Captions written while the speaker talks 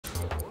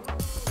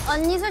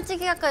언니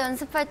솔직히 아까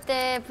연습할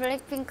때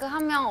블랙핑크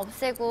한 명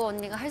없애고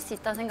언니가 할 수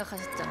있다고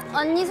생각하셨죠?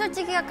 언니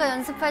솔직히 아까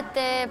연습할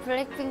때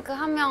블랙핑크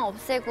한 명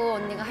없애고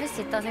언니가 할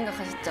수 있다고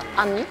생각하셨죠?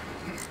 아니?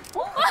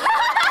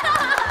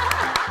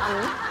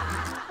 아니?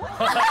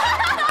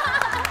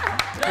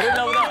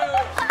 그랬나 보다.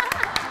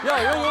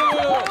 야,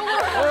 요거.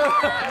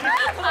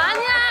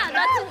 아니야, 나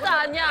진짜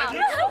아니야. 야,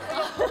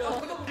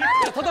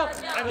 터덕.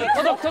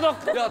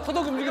 야,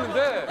 터덕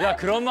움직이는데. 야,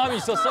 그런 마음이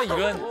있었어,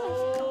 이건.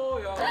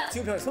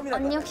 지금 소민아.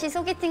 언니 혹시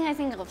소개팅 할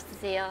생각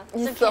없으세요?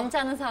 있어. 좀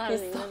괜찮은 사람이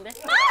있어. 있는데.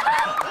 있어.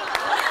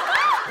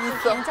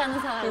 괜찮은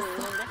사람이 있어.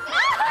 있는데.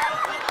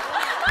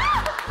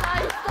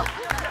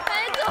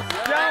 해줘.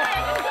 야,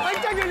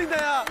 활짝 열린다,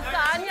 야. 나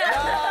아니야.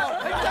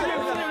 활짝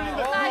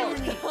열린다. 나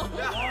있어.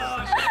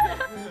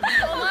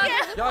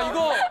 야,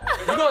 이거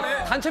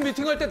단체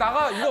미팅할 때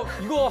나가.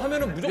 이거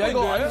하면은 무조건 야,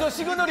 이거 돼. 완전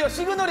시그널이야.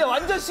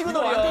 완전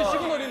시그널이야. 완전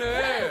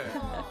시그널이네.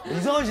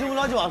 이상한 질문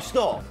하지 맙시다.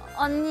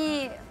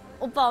 언니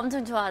오빠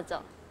엄청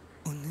좋아하죠?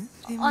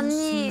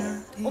 언니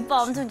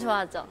오빠 엄청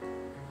좋아하죠?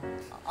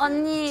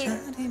 언니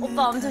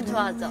오빠 엄청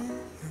좋아하죠?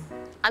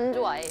 안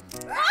좋아해.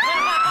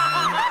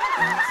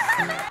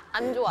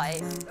 안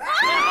좋아해.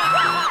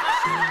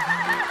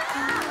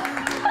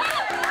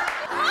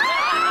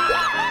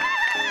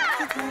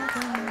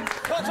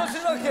 저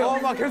질문할게요.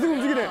 막 계속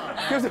움직이네.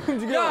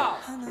 야,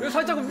 이거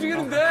살짝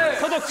움직이는데.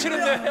 터덕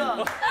치는데.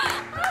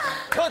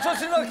 저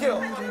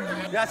질문할게요.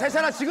 야,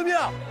 세찬아,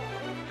 지금이야.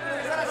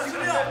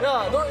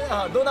 야,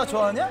 너 나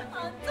좋아하냐?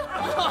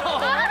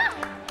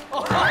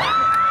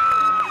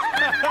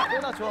 너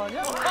나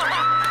좋아하냐?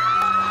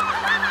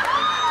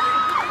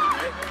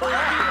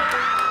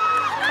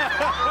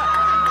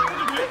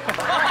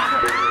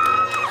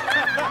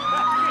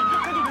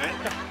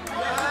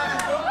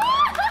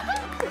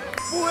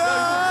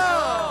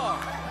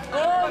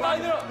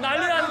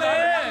 난리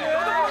났네.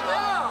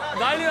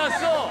 난리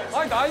났어.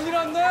 아니, 난리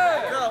났네.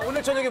 야,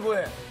 오늘 저녁에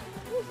뭐해?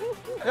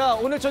 야,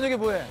 오늘 저녁에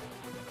뭐해?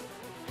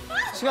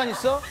 시간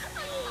있어?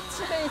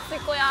 집에 있을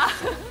거야.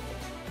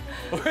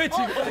 왜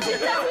지금?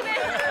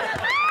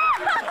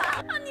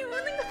 아니,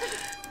 우는 거.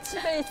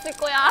 집에 있을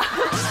거야.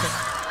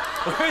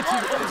 왜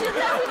지금?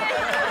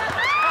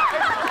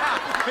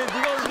 왜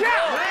네가 움직여?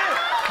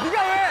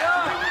 네가 왜?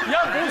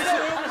 야,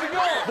 몹쓸 왜 움직여?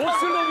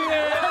 몹쓸 놈이네.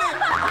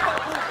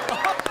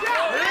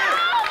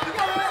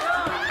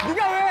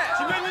 네가 왜?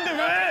 집에 있는데 왜?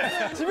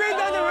 집에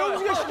있다는데 왜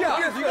움직여, 시키야?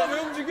 네가 왜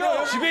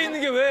움직여? 집에 있는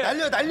게 왜?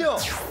 날려.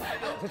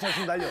 세찬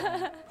지금 날려.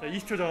 자,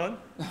 20초 전.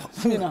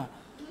 수민아,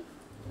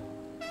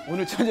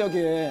 오늘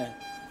저녁에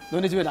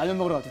너네 집에 라면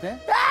먹으러 가도 돼?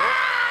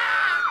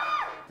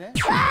 돼?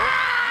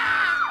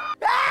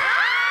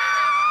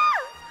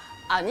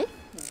 아니?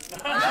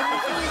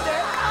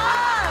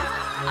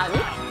 아니?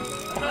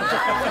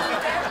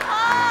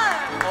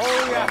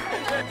 어우야.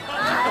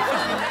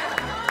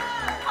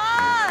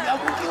 야,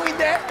 웃기고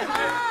있네.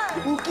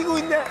 웃기고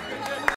있네.